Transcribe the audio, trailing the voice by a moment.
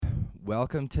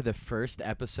welcome to the first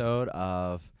episode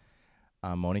of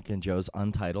Monica and Joe's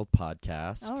Untitled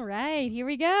podcast. All right, here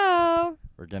we go.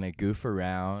 We're going to goof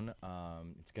around.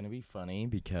 It's going to be funny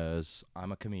because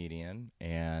I'm a comedian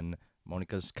and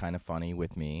Monica's kind of funny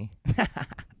with me.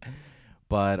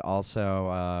 But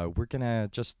also, we're going to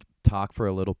just talk for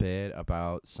a little bit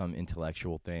about some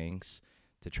intellectual things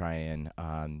to try and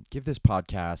give this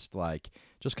podcast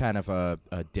just kind of a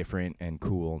different and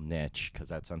cool niche, because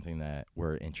that's something that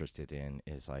we're interested in,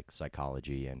 is like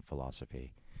psychology and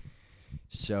philosophy.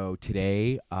 So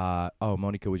today,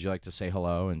 Monica, would you like to say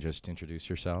hello and just introduce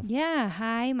yourself? Yeah,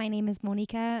 hi, my name is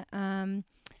Monica.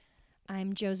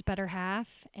 I'm Joe's better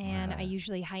half, and I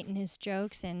usually heighten his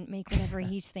jokes and make whatever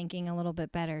he's thinking a little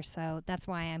bit better. So that's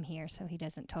why I'm here, so he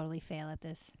doesn't totally fail at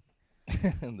this.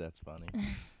 That's funny.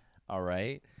 All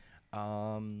right.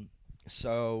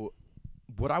 So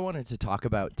what I wanted to talk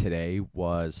about today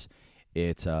was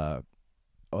it's a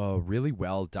really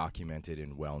well-documented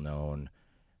and well-known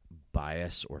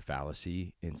bias or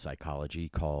fallacy in psychology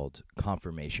called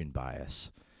confirmation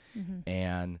bias. Mm-hmm.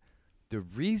 And the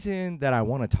reason that I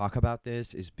want to talk about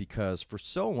this is because for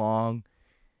so long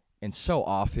and so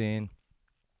often,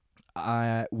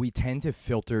 we tend to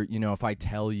filter, if I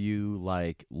tell you,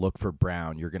 look for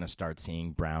brown, you're going to start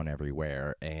seeing brown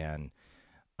everywhere. And,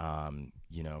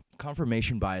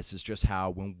 confirmation bias is just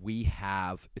how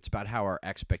it's about how our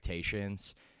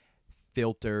expectations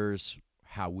filters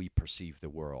how we perceive the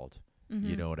world. Mm-hmm.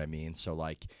 You know what I mean? So,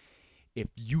 if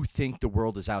you think the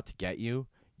world is out to get you,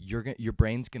 your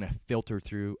brain's going to filter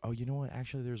through, oh, you know what?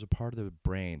 Actually, there's a part of the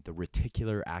brain, the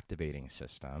reticular activating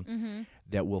system, Mm-hmm.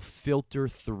 that will filter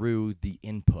through the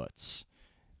inputs.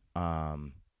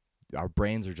 Our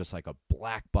brains are just like a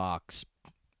black box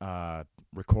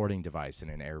recording device in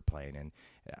an airplane.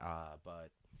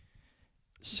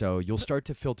 So you'll start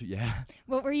to filter. Yeah.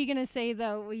 What were you going to say,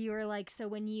 though? You were like, so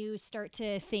when you start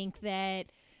to think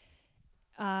that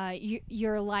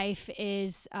your life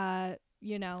is, Yeah,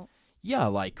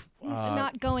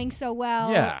 not going so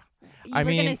well. Yeah. You were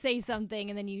going to say something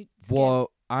and then you skipped.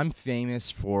 Well, I'm famous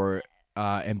for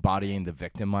embodying the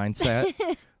victim mindset.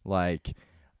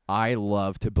 I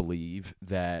love to believe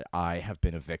that I have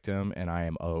been a victim and I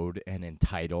am owed and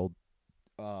entitled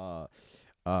a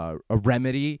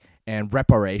remedy and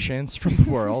reparations from the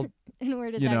world. And where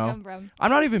did that come from?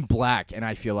 I'm not even black, and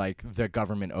I feel like the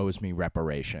government owes me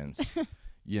reparations.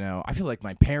 I feel like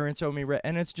my parents owe me,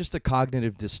 and it's just a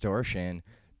cognitive distortion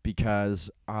because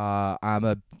I'm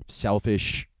a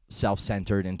selfish,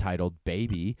 self-centered, entitled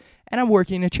baby, and I'm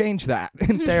working to change that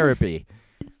in therapy.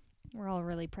 We're all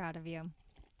really proud of you.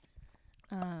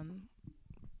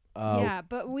 Yeah,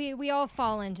 but we all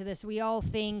fall into this. We all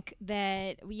think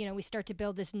that, we start to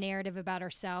build this narrative about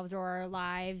ourselves or our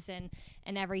lives, and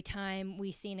every time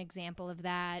we see an example of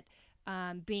that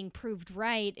being proved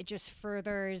right, it just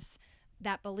furthers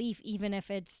that belief, even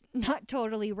if it's not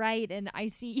totally right. And I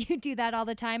see you do that all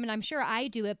the time, and I'm sure I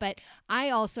do it, but I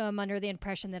also am under the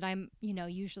impression that I'm,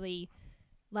 usually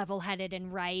level-headed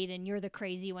and right, and you're the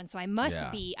crazy one, so I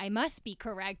must be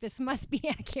correct. This must be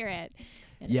accurate.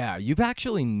 Yeah, you've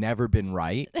actually never been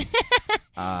right.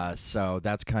 So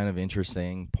that's kind of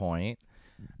interesting point.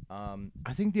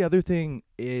 I think the other thing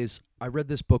is I read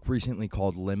this book recently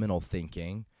called Liminal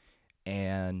Thinking,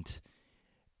 and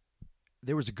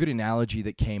there was a good analogy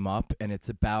that came up, and it's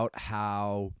about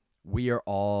how we are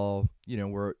all,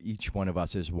 each one of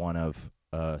us is one of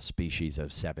a species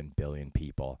of 7 billion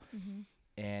people. Mm-hmm.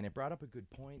 And it brought up a good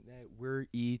point that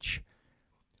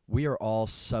we are all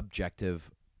subjective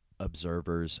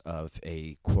observers of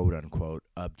a quote unquote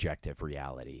objective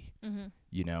reality.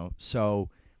 Mm-hmm. So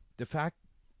the fact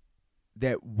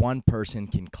that one person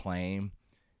can claim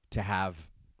to have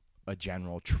a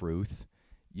general truth,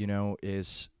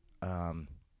 is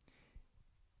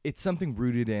it's something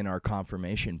rooted in our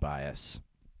confirmation bias.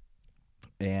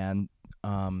 And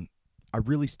I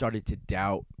really started to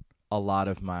doubt a lot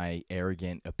of my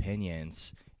arrogant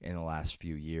opinions in the last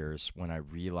few years when I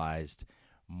realized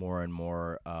more and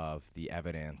more of the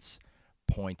evidence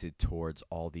pointed towards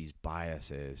all these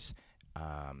biases.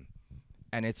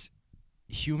 And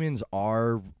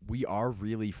we are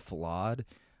really flawed,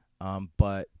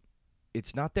 but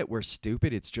it's not that we're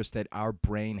stupid. It's just that our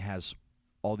brain has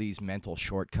all these mental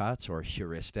shortcuts or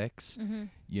heuristics,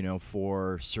 Mm-hmm.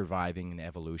 For surviving in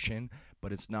evolution.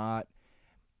 But it's not,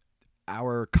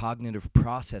 our cognitive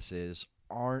processes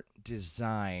aren't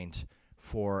designed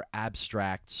for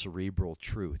abstract cerebral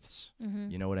truths. Mm-hmm.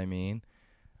 You know what I mean?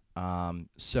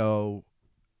 So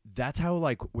that's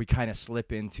how we kind of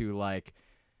slip into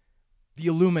the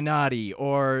Illuminati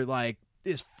or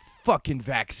this fucking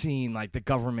vaccine, like the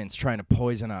government's trying to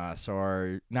poison us,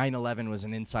 or 9/11 was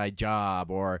an inside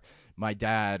job, or my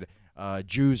dad,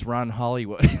 Jews run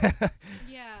Hollywood.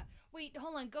 Yeah. Wait,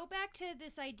 hold on. Go back to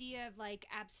this idea of like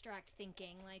abstract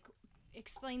thinking. Like,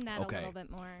 explain that Okay. a little bit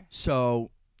more.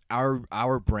 So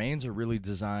our brains are really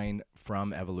designed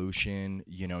from evolution,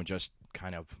 just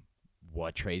kind of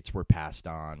what traits were passed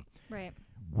on. Right.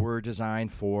 We're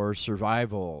designed for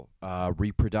survival,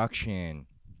 reproduction,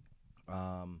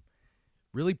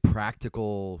 really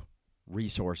practical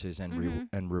resources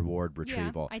and reward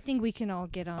retrieval. Yeah, I think we can all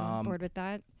get on board with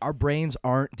that. Our brains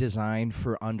aren't designed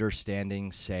for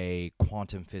understanding, say,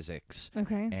 quantum physics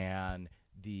Okay. and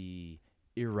the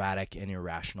erratic and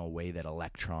irrational way that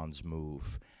electrons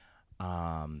move.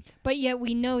 But yet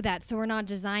we know that, so we're not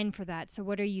designed for that. So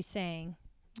what are you saying?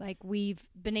 Like, we've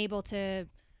been able to,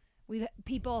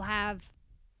 people have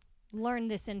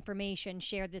learned this information,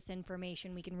 shared this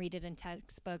information. We can read it in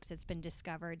textbooks. It's been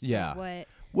discovered. So Yeah. what?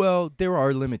 Well, there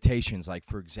are limitations. Like,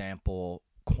 for example,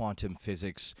 quantum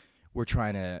physics. We're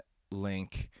trying to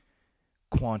link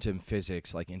quantum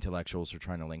physics, like intellectuals are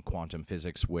trying to link quantum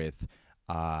physics with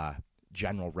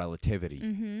general relativity,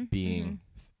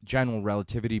 general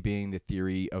relativity being the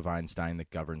theory of Einstein that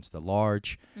governs the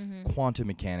large, quantum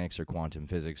mechanics or quantum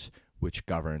physics, which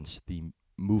governs the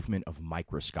movement of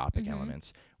microscopic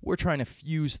elements. We're trying to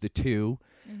fuse the two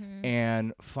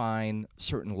and find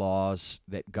certain laws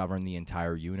that govern the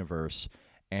entire universe.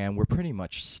 And we're pretty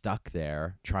much stuck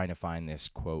there trying to find this,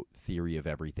 quote, theory of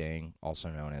everything, also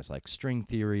known as like string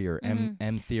theory or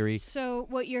M theory. So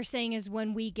what you're saying is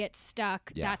when we get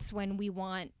stuck, Yeah. that's when we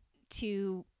want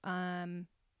to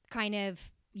kind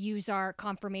of use our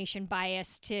confirmation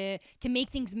bias to make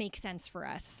things make sense for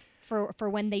us. For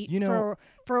when they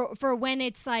for when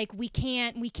it's like we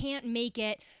can't make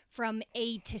it from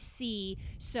A to C,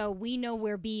 so we know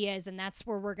where B is, and that's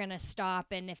where we're gonna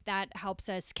stop. And if that helps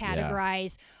us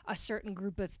categorize a certain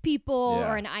group of people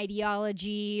or an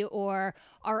ideology or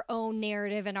our own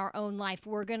narrative in our own life,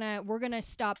 we're gonna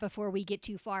stop before we get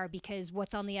too far, because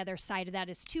what's on the other side of that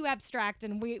is too abstract,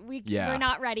 and we're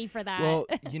not ready for that. Well,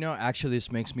 actually,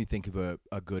 this makes me think of a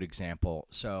good example.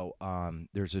 So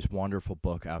there's this wonderful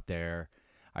book out there.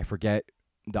 I forget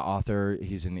the author.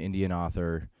 He's an Indian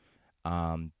author.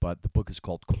 But the book is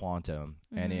called Quantum,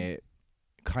 and it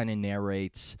kind of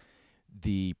narrates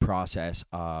the process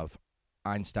of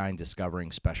Einstein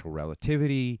discovering special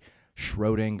relativity,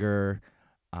 Schrödinger,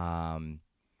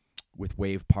 with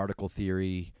wave particle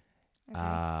theory,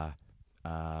 the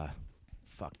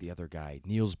other guy,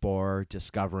 Niels Bohr,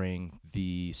 discovering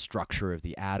the structure of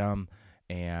the atom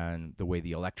and the way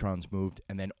the electrons moved,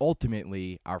 and then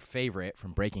ultimately our favorite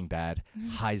from Breaking Bad,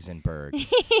 Heisenberg,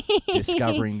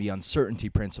 discovering the uncertainty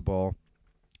principle,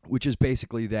 which is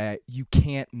basically that you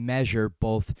can't measure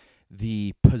both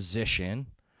the position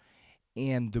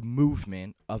and the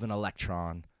movement of an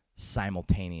electron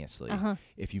simultaneously.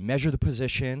 If you measure the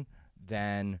position,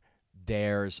 then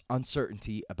there's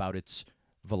uncertainty about its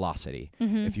velocity.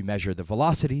 If you measure the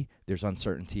velocity, there's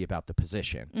uncertainty about the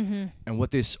position. And what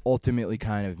this ultimately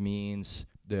kind of means,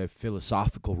 the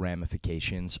philosophical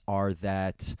ramifications, are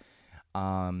that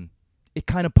it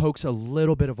kind of pokes a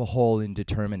little bit of a hole in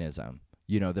determinism.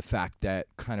 The fact that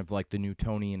kind of like the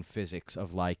Newtonian physics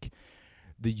of like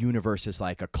the universe is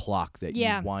like a clock that you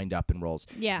wind up and rolls.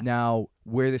 Now,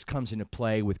 where this comes into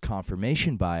play with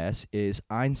confirmation bias is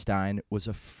Einstein was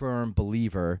a firm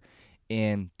believer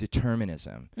in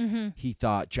determinism. He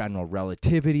thought general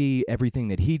relativity, everything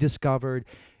that he discovered,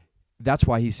 that's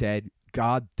why he said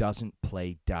God doesn't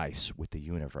play dice with the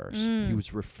universe. He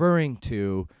was referring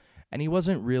to, and he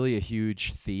wasn't really a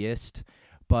huge theist,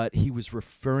 but he was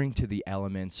referring to the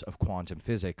elements of quantum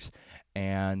physics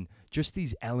and just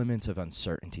these elements of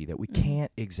uncertainty that we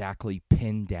can't exactly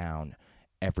pin down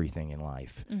everything in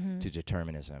life to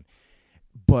determinism.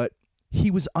 But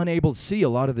he was unable to see a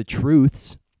lot of the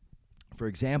truths. For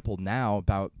example, now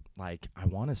about like, I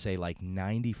want to say like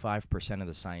 95% of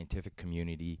the scientific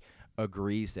community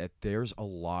agrees that there's a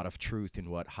lot of truth in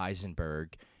what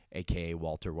Heisenberg, aka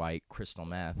Walter White, crystal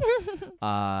meth,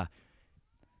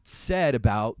 said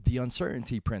about the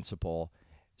uncertainty principle.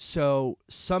 So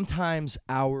sometimes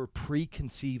our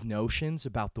preconceived notions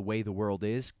about the way the world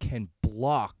is can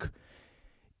block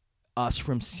us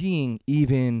from seeing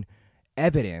even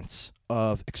evidence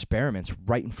of experiments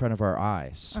right in front of our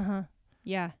eyes.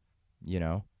 Yeah.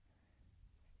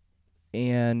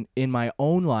 And in my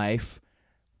own life,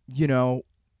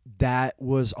 that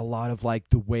was a lot of like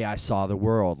the way I saw the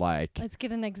world. Like, Let's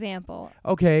get an example.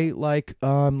 okay, like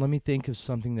let me think of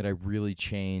something that I really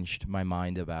changed my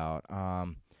mind about.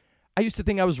 I used to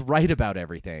think I was right about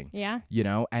everything. Yeah. You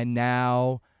know, and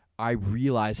now I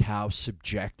realize how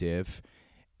subjective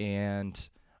and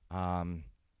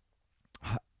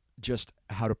just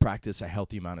how to practice a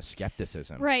healthy amount of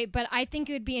skepticism. Right, but I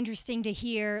think it would be interesting to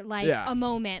hear a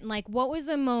moment. Like, what was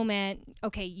a moment?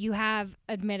 Okay, you have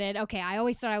admitted, okay, I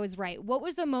always thought I was right. What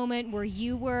was a moment where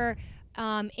you were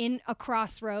in a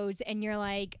crossroads and you're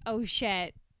like, oh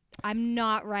shit, I'm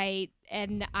not right,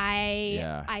 and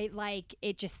I like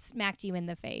it just smacked you in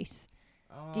the face.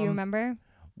 Do you remember?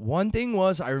 One thing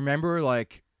was, I remember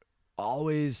like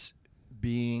always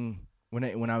being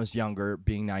when I was younger,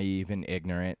 being naive and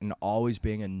ignorant, and always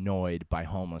being annoyed by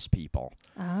homeless people.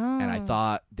 Oh. And I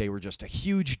thought they were just a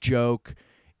huge joke.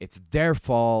 It's their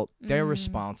fault. They're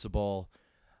responsible.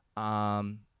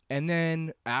 And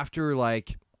then after,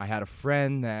 like, I had a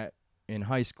friend that in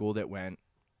high school that went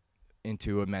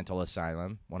into a mental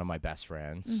asylum, one of my best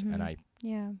friends, and I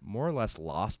more or less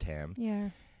lost him. Yeah.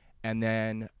 And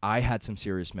then I had some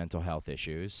serious mental health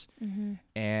issues.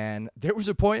 And there was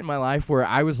a point in my life where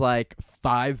I was like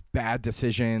 5 bad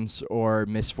decisions or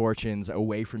misfortunes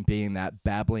away from being that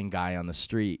babbling guy on the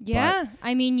street. Yeah.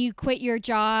 I mean, you quit your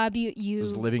job. You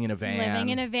was living in a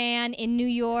van. In New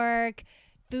York,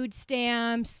 food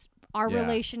stamps. Our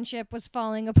relationship was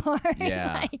falling apart.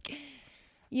 Yeah. Like,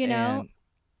 you know.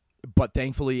 But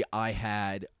thankfully, I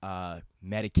had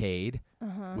Medicaid,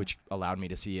 which allowed me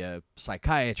to see a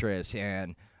psychiatrist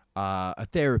and a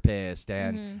therapist,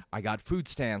 and I got food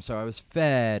stamps, so I was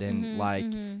fed,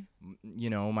 and you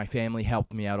know, my family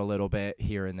helped me out a little bit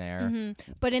here and there.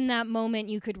 But in that moment,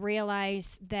 you could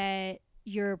realize that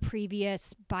your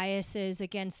previous biases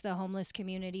against the homeless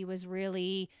community was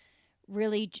really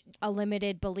a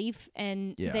limited belief,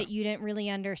 and that you didn't really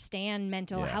understand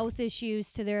mental health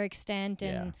issues to their extent,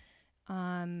 and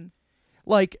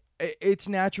like, it's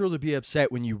natural to be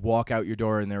upset when you walk out your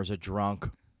door and there's a drunk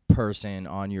person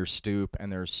on your stoop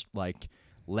and there's like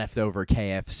leftover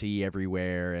KFC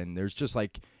everywhere and there's just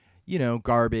like, you know,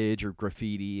 garbage or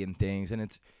graffiti and things, and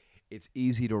it's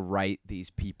easy to write these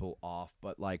people off.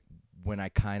 But like when I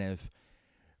kind of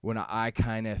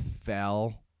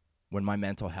fell, when my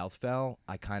mental health fell,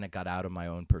 I kind of got out of my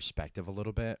own perspective a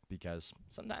little bit, because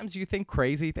sometimes you think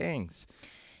crazy things.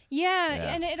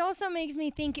 Yeah, and it also makes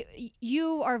me think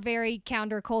you are very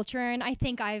counterculture, and I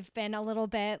think I've been a little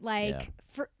bit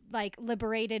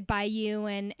liberated by you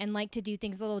and like to do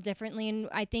things a little differently. And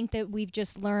I think that we've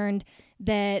just learned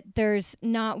that there's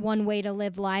not one way to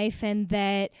live life, and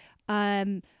that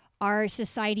our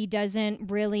society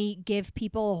doesn't really give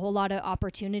people a whole lot of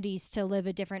opportunities to live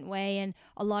a different way. And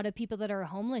a lot of people that are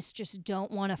homeless just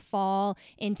don't want to fall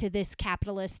into this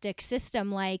capitalistic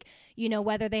system. Like, you know,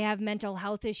 whether they have mental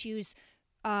health issues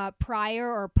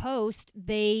prior or post,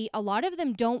 a lot of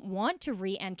them don't want to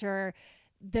re-enter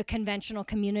the conventional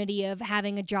community of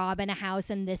having a job and a house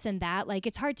and this and that. Like,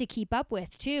 it's hard to keep up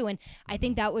with too. And I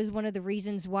think that was one of the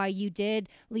reasons why you did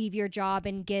leave your job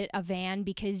and get a van,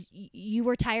 because you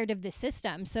were tired of the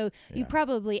system. So you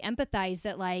probably empathize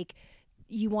that, like,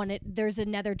 there's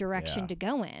another direction to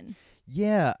go in.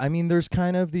 Yeah, I mean, there's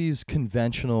kind of these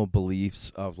conventional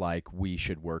beliefs of like we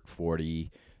should work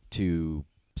 40 to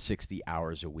 60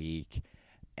 hours a week.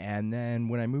 And then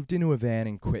when I moved into a van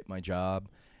and quit my job,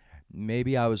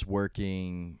 maybe I was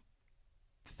working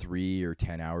 3 or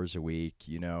 10 hours a week,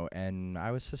 you know, and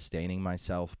I was sustaining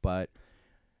myself. But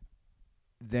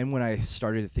then when I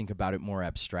started to think about it more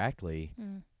abstractly,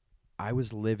 I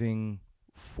was living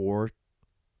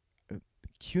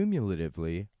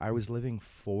cumulatively, I was living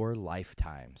 4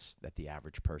 lifetimes that the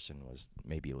average person was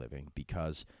maybe living,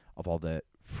 because of all the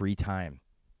free time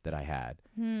that I had,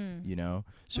 you know?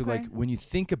 So like when you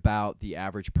think about the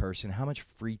average person, how much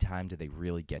free time do they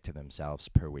really get to themselves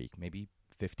per week? Maybe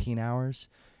 15 hours,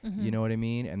 you know what I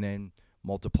mean? And then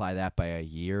multiply that by a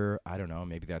year. I don't know,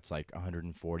 maybe that's like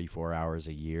 144 hours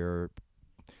a year.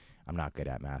 I'm not good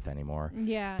at math anymore.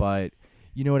 Yeah. But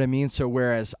you know what I mean? So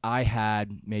whereas I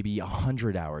had maybe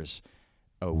 100 hours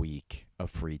a week of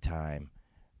free time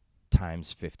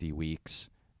times 50 weeks,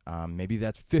 maybe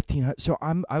that's 15. So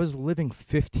I was living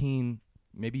 15,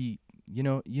 maybe, you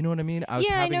know what I mean?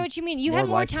 I know what you mean. You had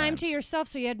more time to lifetimes. yourself,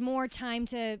 so you had more time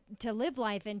to live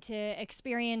life and to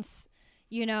experience,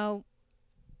 you know,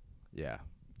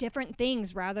 different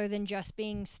things, rather than just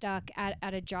being stuck at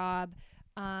a job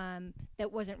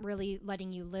that wasn't really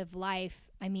letting you live life.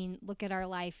 I mean, look at our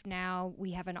life now.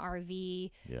 We have an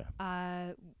RV.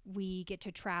 We get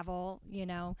to travel, you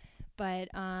know. But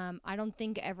I don't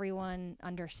think everyone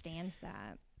understands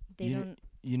that. They don't.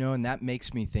 You know, and that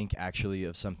makes me think actually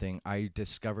of something I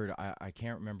discovered. I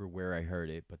can't remember where I heard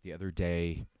it, but the other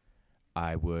day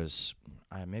I was,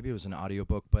 maybe it was an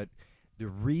audiobook, but the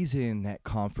reason that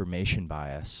confirmation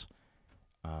bias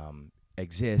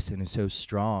exists and is so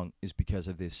strong is because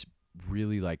of this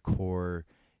really like core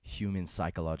human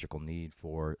psychological need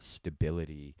for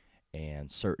stability and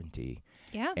certainty.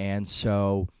 Yeah. And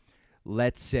so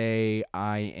let's say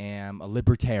I am a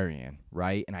libertarian,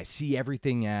 right? And I see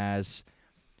everything as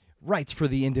rights for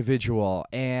the individual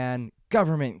and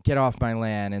government get off my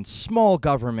land and small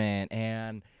government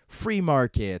and free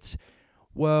markets.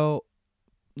 Well,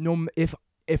 no, if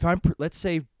let's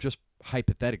say just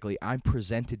hypothetically, I'm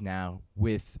presented now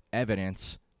with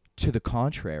evidence to the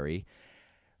contrary,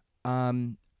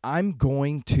 I'm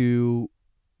going to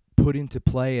put into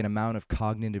play an amount of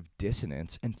cognitive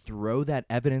dissonance and throw that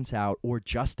evidence out or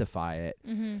justify it.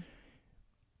 Mm-hmm.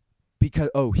 Because,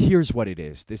 here's what it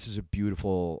is. This is a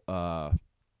beautiful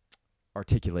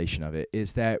articulation of it,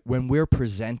 is that when we're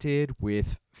presented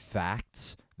with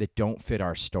facts that don't fit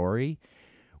our story,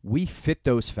 we fit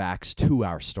those facts to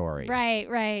our story.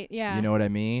 Right, yeah. You know what I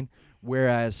mean?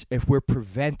 Whereas if we're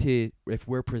presented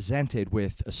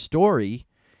with a story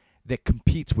that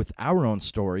competes with our own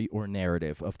story or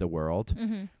narrative of the world,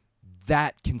 mm-hmm.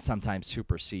 that can sometimes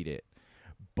supersede it.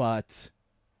 But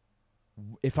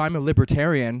if I'm a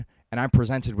libertarian and I'm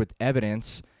presented with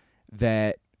evidence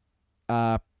that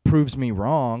proves me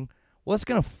wrong, well, it's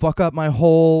going to fuck up my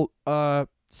whole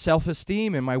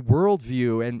self-esteem and my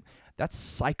worldview, and that's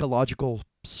psychological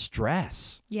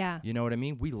stress. Yeah. You know what I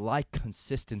mean? We like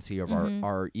consistency of mm-hmm.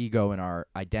 our ego and our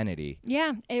identity.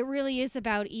 Yeah, it really is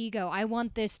about ego. I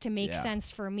want this to make Yeah. sense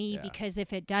for me Yeah. because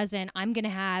if it doesn't, I'm going to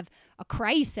have a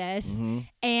crisis. Mm-hmm.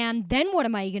 And then what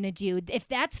am I going to do? If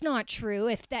that's not true,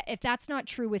 if that's not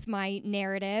true with my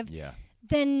narrative, Yeah.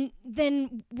 then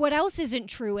what else isn't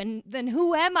true? And then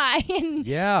who am I? And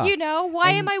Yeah.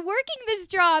 why am I working this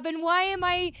job? And why am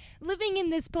I living in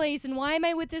this place? And why am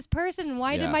I with this person? And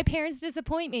why did Yeah. my parents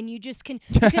disappoint me? And you just can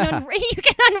you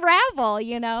can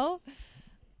unravel,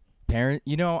 Parent,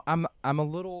 I'm a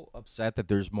little upset that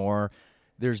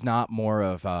there's not more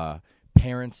of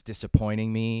parents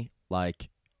disappointing me, like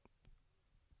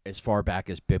as far back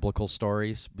as biblical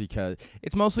stories, because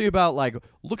it's mostly about like,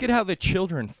 look at how the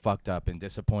children fucked up and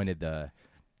disappointed the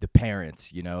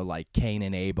parents, like Cain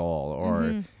and Abel, or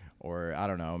mm-hmm. or I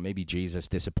don't know, maybe Jesus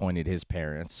disappointed his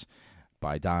parents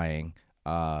by dying.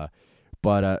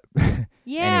 But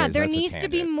yeah, anyways, there that's a needs to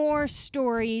be tangent. more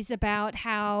stories about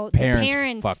how Parents the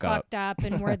parents fuck up. fucked up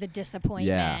and were the disappointment.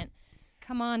 Yeah.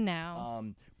 Come on now.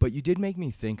 But you did make me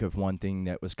think of one thing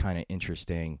that was kind of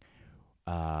interesting,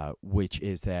 which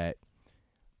is that,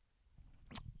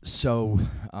 so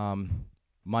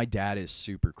my dad is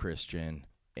super Christian,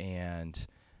 and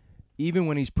even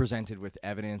when he's presented with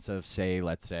evidence of,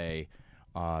 let's say,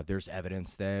 there's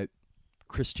evidence that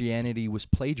Christianity was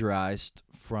plagiarized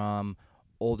from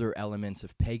older elements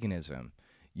of paganism,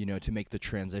 to make the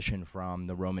transition from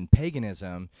the Roman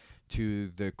paganism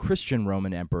to the Christian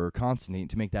Roman Emperor Constantine,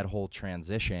 to make that whole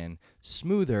transition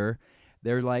smoother.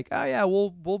 They're like, oh yeah,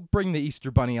 we'll bring the Easter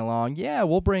Bunny along. Yeah,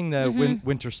 we'll bring the mm-hmm.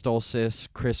 winter solstice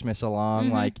Christmas along.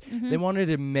 Mm-hmm. Like mm-hmm. they wanted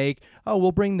to make,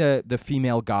 we'll bring the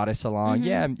female goddess along.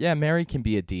 Mm-hmm. Yeah, Mary can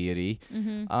be a deity.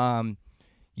 Mm-hmm.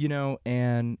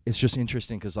 And it's just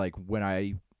interesting because like when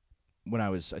I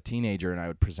was a teenager and I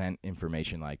would present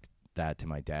information like that to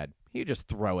my dad, he'd just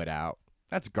throw it out.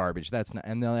 That's garbage. That's not,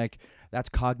 and they're like, that's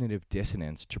cognitive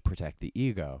dissonance to protect the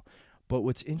ego. But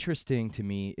what's interesting to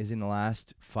me is in the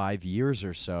last 5 years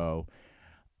or so,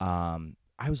 I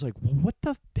was like, well, what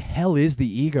the hell is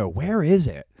the ego? Where is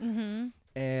it? Mm-hmm.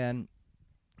 And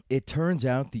it turns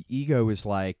out the ego is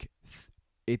like,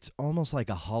 it's almost like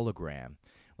a hologram.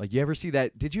 Like, did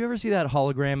you ever see that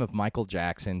hologram of Michael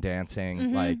Jackson dancing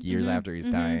mm-hmm. like years mm-hmm. after he's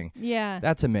mm-hmm. dying? Yeah.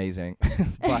 That's amazing.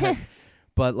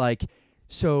 but like,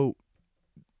 so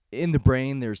in the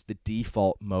brain, there's the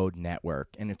default mode network,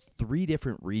 and it's 3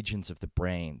 different regions of the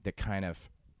brain that kind of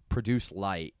produce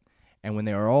light. And when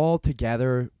they are all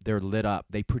together, they're lit up.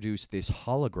 They produce this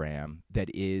hologram that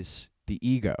is the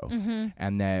ego, mm-hmm.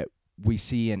 and that we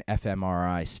see in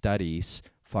fMRI studies,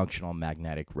 functional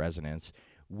magnetic resonance.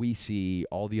 We see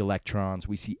all the electrons.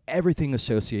 We see everything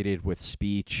associated with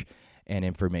speech and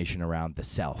information around the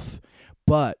self.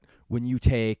 But when you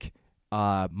take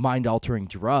mind-altering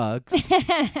drugs,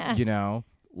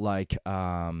 like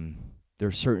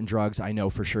there's certain drugs I know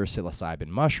for sure, psilocybin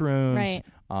mushrooms,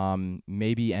 right.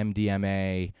 Maybe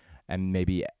MDMA, and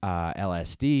maybe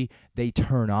LSD, they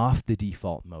turn off the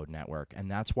default mode network.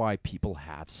 And that's why people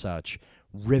have such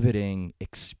riveting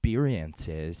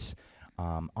experiences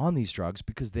on these drugs,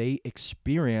 because they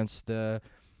experience the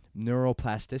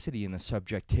neuroplasticity and the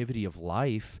subjectivity of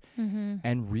life Mm-hmm.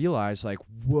 and realize like,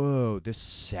 whoa, the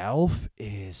self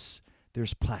is,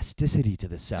 there's plasticity to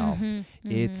the self.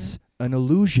 Mm-hmm. It's an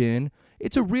illusion.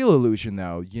 It's a real illusion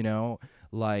though, you know,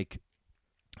 like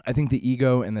I think the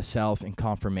ego and the self and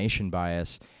confirmation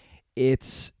bias,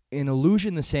 it's an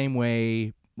illusion the same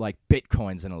way like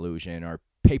Bitcoin's an illusion or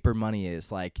paper money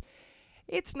is. Like,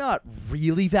 it's not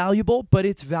really valuable, but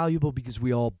it's valuable because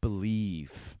we all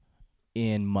believe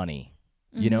in money,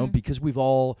 you know, because we've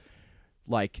all,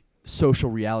 like, social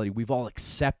reality, we've all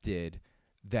accepted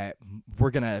that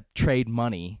we're going to trade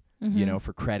money, you know,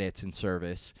 for credits and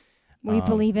service. We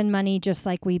believe in money just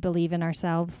like we believe in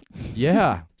ourselves.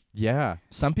 Yeah. Yeah.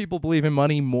 Some people believe in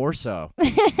money more so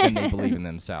than they believe in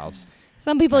themselves.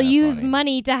 Some people kinda use funny.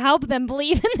 money to help them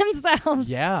believe in themselves.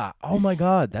 Yeah. Oh my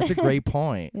God. That's a great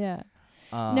point. Yeah.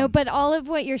 No, but all of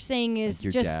what you're saying is like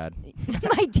your just dad.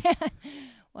 my dad.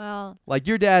 Well, Like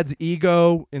your dad's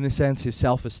ego, in the sense his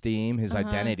self-esteem, his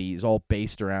identity is all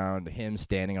based around him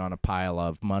standing on a pile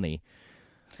of money.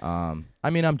 I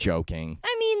mean, I'm joking.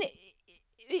 I mean,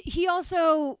 he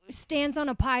also stands on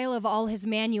a pile of all his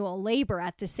manual labor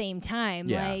at the same time.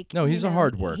 Yeah. Like, No, he's you a know,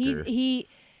 hard worker.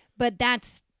 But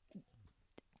that's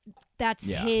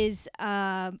Yeah. his.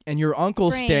 And your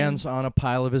uncle frame. stands on a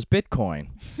pile of his Bitcoin.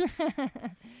 I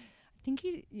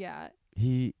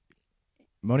think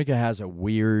Monica has a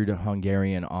weird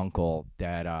Hungarian uncle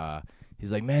that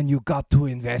he's like, man, you got to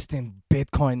invest in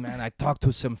Bitcoin, man. I talked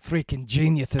to some freaking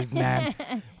geniuses, man.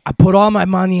 I put all my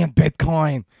money in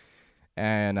Bitcoin.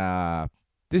 And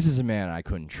this is a man I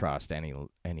couldn't trust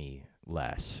any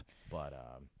less. But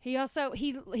He also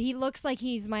he looks like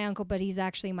he's my uncle, but he's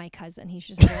actually my cousin. He's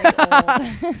just very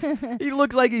old. he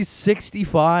looks like he's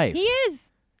 65. He is.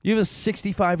 You have a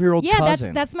 65-year-old Yeah,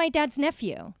 cousin. that's my dad's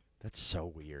nephew. That's so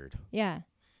weird. Yeah.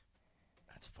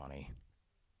 That's funny.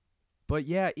 But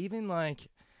yeah, even like,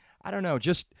 I don't know,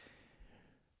 just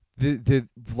the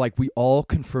like we all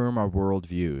confirm our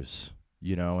worldviews,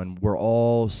 you know, and we're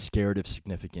all scared of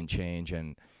significant change.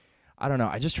 And I don't know,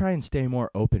 I just try and stay more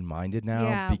open-minded now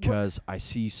Yeah, because I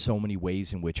see so many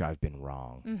ways in which I've been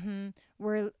wrong. Mm-hmm.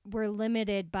 We're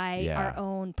limited by our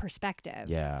own perspective.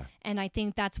 Yeah. And I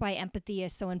think that's why empathy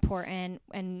is so important.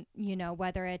 And, you know,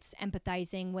 whether it's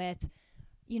empathizing with,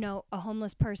 you know, a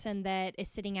homeless person that is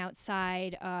sitting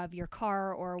outside of your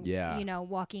car or, you know,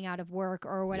 walking out of work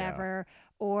or whatever,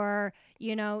 or,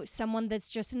 you know, someone that's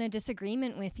just in a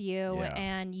disagreement with you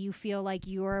and you feel like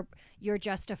you're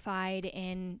justified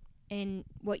in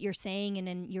what you're saying and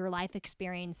in your life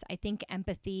experience. I think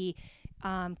empathy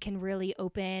can really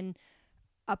open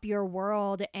up your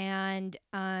world and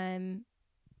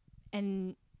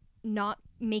not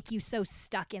make you so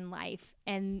stuck in life.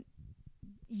 And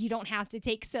you don't have to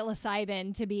take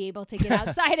psilocybin to be able to get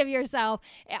outside of yourself.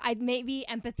 Maybe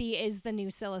empathy is the new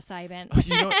psilocybin.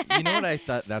 You know what I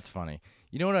thought? That's funny.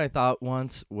 You know what I thought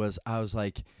once was, I was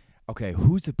like, okay,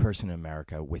 who's the person in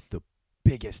America with the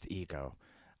biggest ego?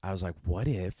 I was like, what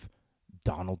if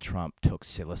Donald Trump took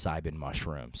psilocybin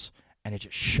mushrooms and it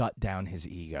just shut down his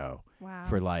ego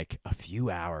for like a few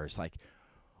hours? Like,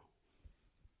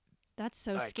 that's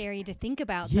so scary to think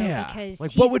about, yeah, though, because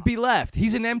like what would be left?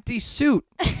 He's an empty suit.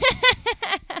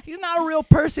 He's not a real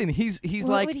person. He's what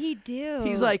like, would he do?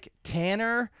 He's like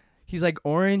Tanner. He's like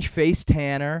orange face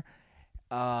Tanner.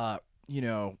 You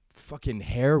know, fucking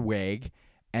hair wig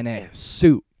and a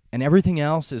suit. And everything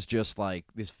else is just like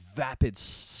this vapid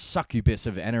succubus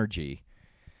of energy.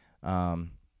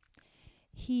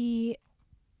 He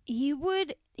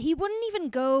wouldn't even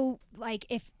go, like,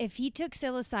 if he took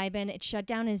psilocybin, it shut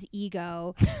down his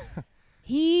ego.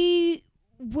 He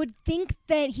would think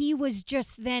that he was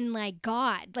just then like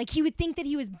God. Like, he would think that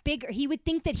he was bigger. He would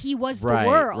think that he was the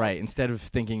world. Right. Instead of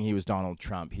thinking he was Donald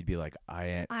Trump, he'd be like,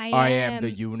 I am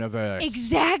the universe.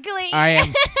 Exactly. I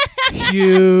am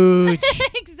huge.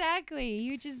 Exactly.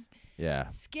 You just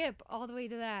skip all the way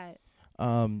to that.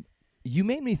 You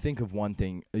made me think of one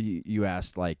thing. You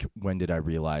asked, like, when did I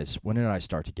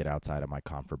start to get outside of my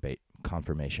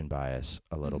confirmation bias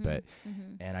a little bit?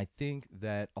 Mm-hmm. And I think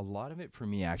that a lot of it for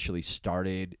me actually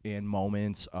started in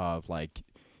moments of, like,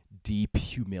 deep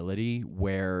humility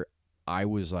where I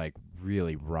was, like,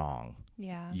 really wrong.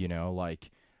 Yeah. You know, like,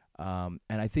 and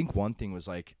I think one thing was,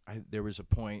 like, there was a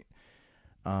point,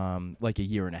 like a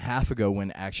year and a half ago when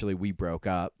actually we broke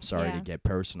up. Sorry to get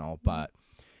personal, but,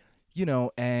 you know,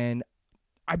 and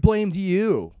I blamed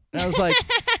you. And I was like,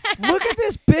 look at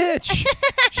this bitch.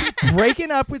 She's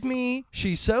breaking up with me.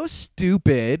 She's so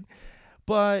stupid.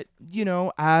 But, you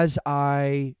know, as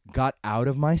I got out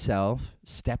of myself,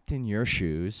 stepped in your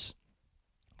shoes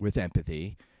with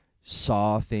empathy,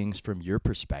 saw things from your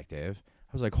perspective,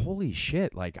 I was like, holy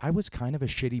shit, like I was kind of a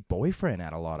shitty boyfriend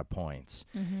at a lot of points.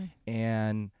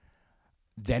 And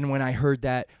then when I heard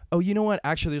that, oh, you know what?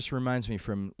 Actually, this reminds me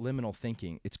from liminal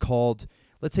thinking. It's called,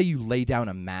 let's say you lay down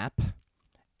a map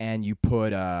and you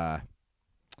put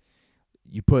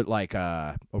like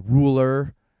a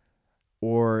ruler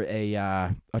or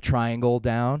a triangle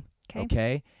down,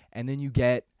 okay? And then you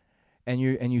get and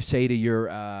you say to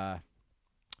your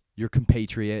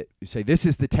compatriot, you say, this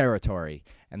is the territory,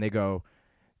 and they go,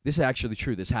 this is actually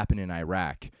true. This happened in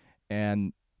Iraq.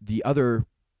 And the other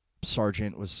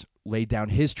sergeant was laid down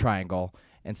his triangle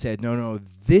and said, no,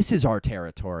 this is our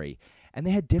territory. And they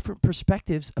had different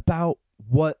perspectives about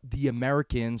what the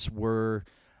Americans were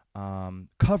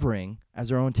covering as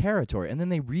their own territory. And then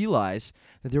they realized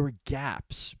that there were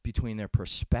gaps between their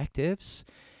perspectives,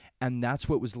 and that's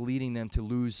what was leading them to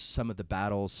lose some of the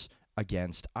battles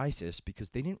against ISIS, because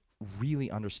they didn't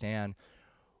really understand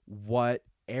what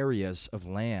areas of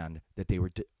land that they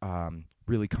were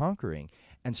really conquering.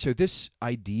 And so this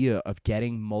idea of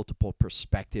getting multiple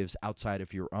perspectives outside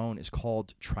of your own is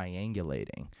called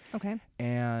triangulating. Okay.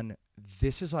 And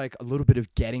this is like a little bit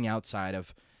of getting outside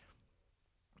of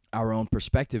our own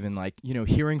perspective and, like, you know,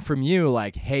 hearing from you,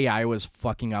 like, hey, I was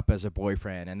fucking up as a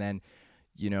boyfriend. And then,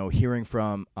 you know, hearing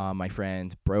from my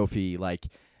friend Brophy, like,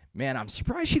 man, I'm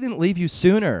surprised she didn't leave you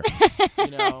sooner.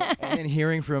 You know, and then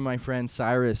hearing from my friend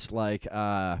Cyrus, like,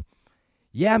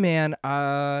 yeah, man,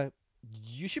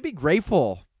 you should be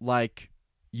grateful. Like,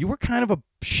 you were kind of a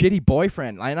shitty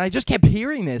boyfriend. And I just kept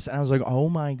hearing this, and I was like, oh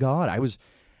my God,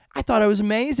 I thought I was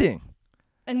amazing.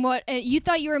 And what you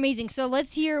thought you were amazing. So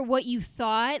let's hear what you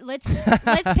thought. Let's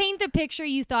paint the picture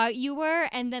you thought you were,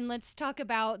 and then let's talk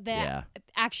about the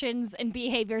actions and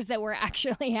behaviors that were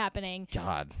actually happening.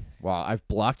 God. Well, I've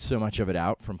blocked so much of it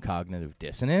out from cognitive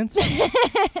dissonance,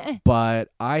 but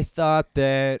I thought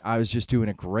that I was just doing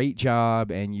a great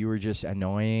job and you were just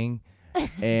annoying.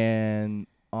 And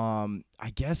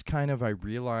I guess kind of I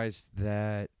realized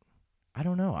that, I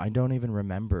don't know, I don't even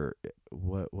remember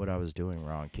what I was doing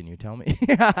wrong. Can you tell me?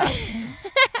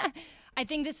 I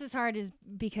think this is hard is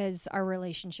because our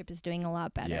relationship is doing a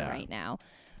lot better right now.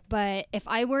 But if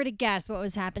I were to guess what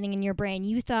was happening in your brain,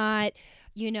 you thought,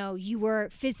 you know, you were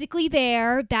physically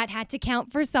there. That had to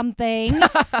count for something.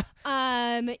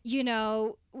 You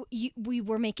know, we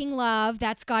were making love.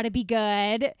 That's got to be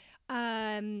good.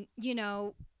 You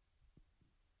know,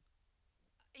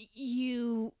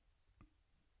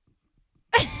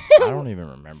 I don't even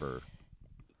remember.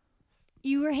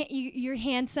 You're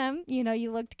handsome. You know,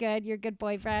 you looked good. You're a good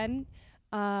boyfriend.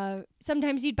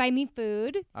 Sometimes you'd buy me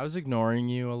food. I was ignoring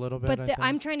you a little bit. But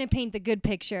I'm trying to paint the good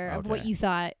picture of what you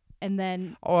thought, and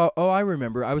then. Oh, I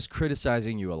remember. I was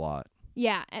criticizing you a lot.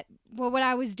 Yeah. Well, what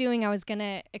I was doing, I was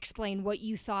gonna explain what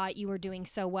you thought you were doing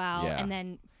so well, and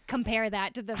then compare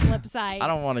that to the flip side. I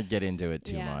don't want to get into it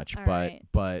too much,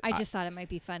 but I just thought it might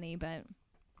be funny, but.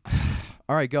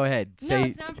 All right, go ahead. No,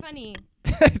 it's not funny.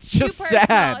 It's just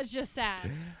sad. It's just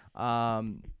sad.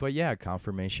 But yeah,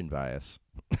 confirmation bias.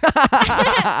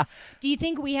 Do you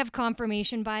think we have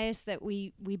confirmation bias that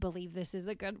we believe this is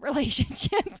a good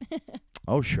relationship?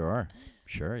 Oh, sure,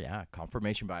 yeah.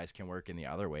 Confirmation bias can work in the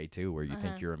other way too, where you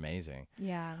think you're amazing.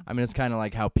 Yeah. I mean, it's kind of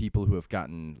like how people who have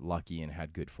gotten lucky and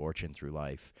had good fortune through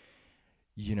life,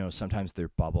 you know, sometimes their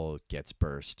bubble gets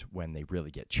burst when they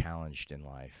really get challenged in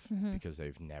life because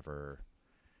they've never,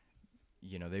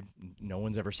 you know, no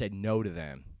one's ever said no to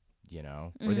them, you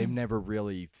know, or they've never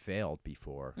really failed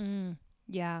before.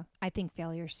 Yeah, I think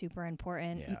failure is super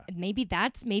important. Yeah. Maybe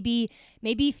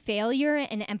failure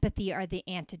and empathy are the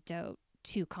antidote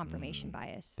to confirmation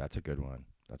bias. That's a good one.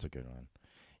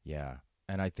 Yeah.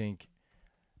 And I think,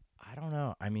 I don't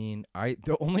know. I mean,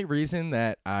 the only reason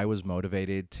that I was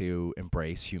motivated to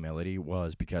embrace humility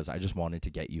was because I just wanted to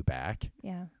get you back.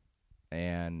 Yeah.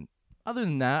 And other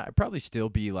than that, I'd probably still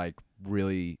be like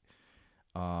really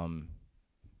Lonely.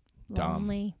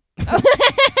 Dumb.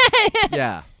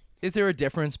 Yeah. Is there a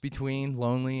difference between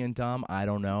lonely and dumb? I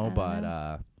don't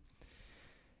know,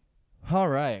 all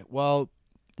right. Well,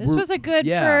 this was a good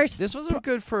first. This was a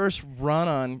good first run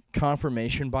on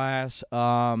confirmation bias.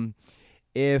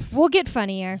 If we'll get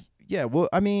funnier. Yeah, well,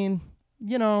 I mean,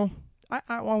 you know,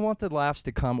 I want the laughs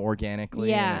to come organically.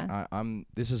 Yeah. And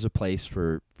this is a place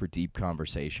for deep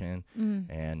conversation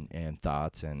and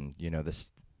thoughts, and you know,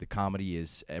 the comedy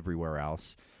is everywhere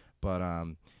else. But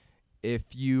if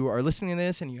you are listening to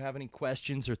this and you have any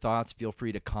questions or thoughts, feel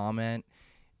free to comment.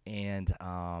 And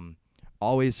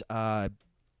always,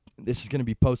 this is going to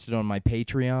be posted on my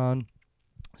Patreon.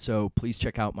 So please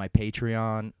check out my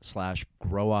Patreon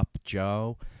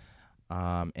 /GrowUpJoe.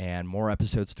 and more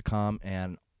episodes to come,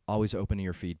 and always open to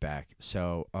your feedback.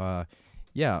 So,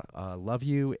 love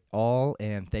you all,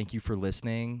 and thank you for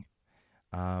listening.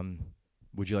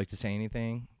 Would you like to say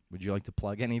anything? Would you like to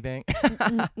plug anything?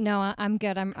 No, I'm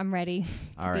good. I'm ready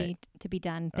All right. to be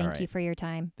done. All Thank you right. for your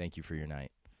time. Thank you for your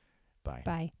night. Bye.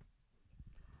 Bye.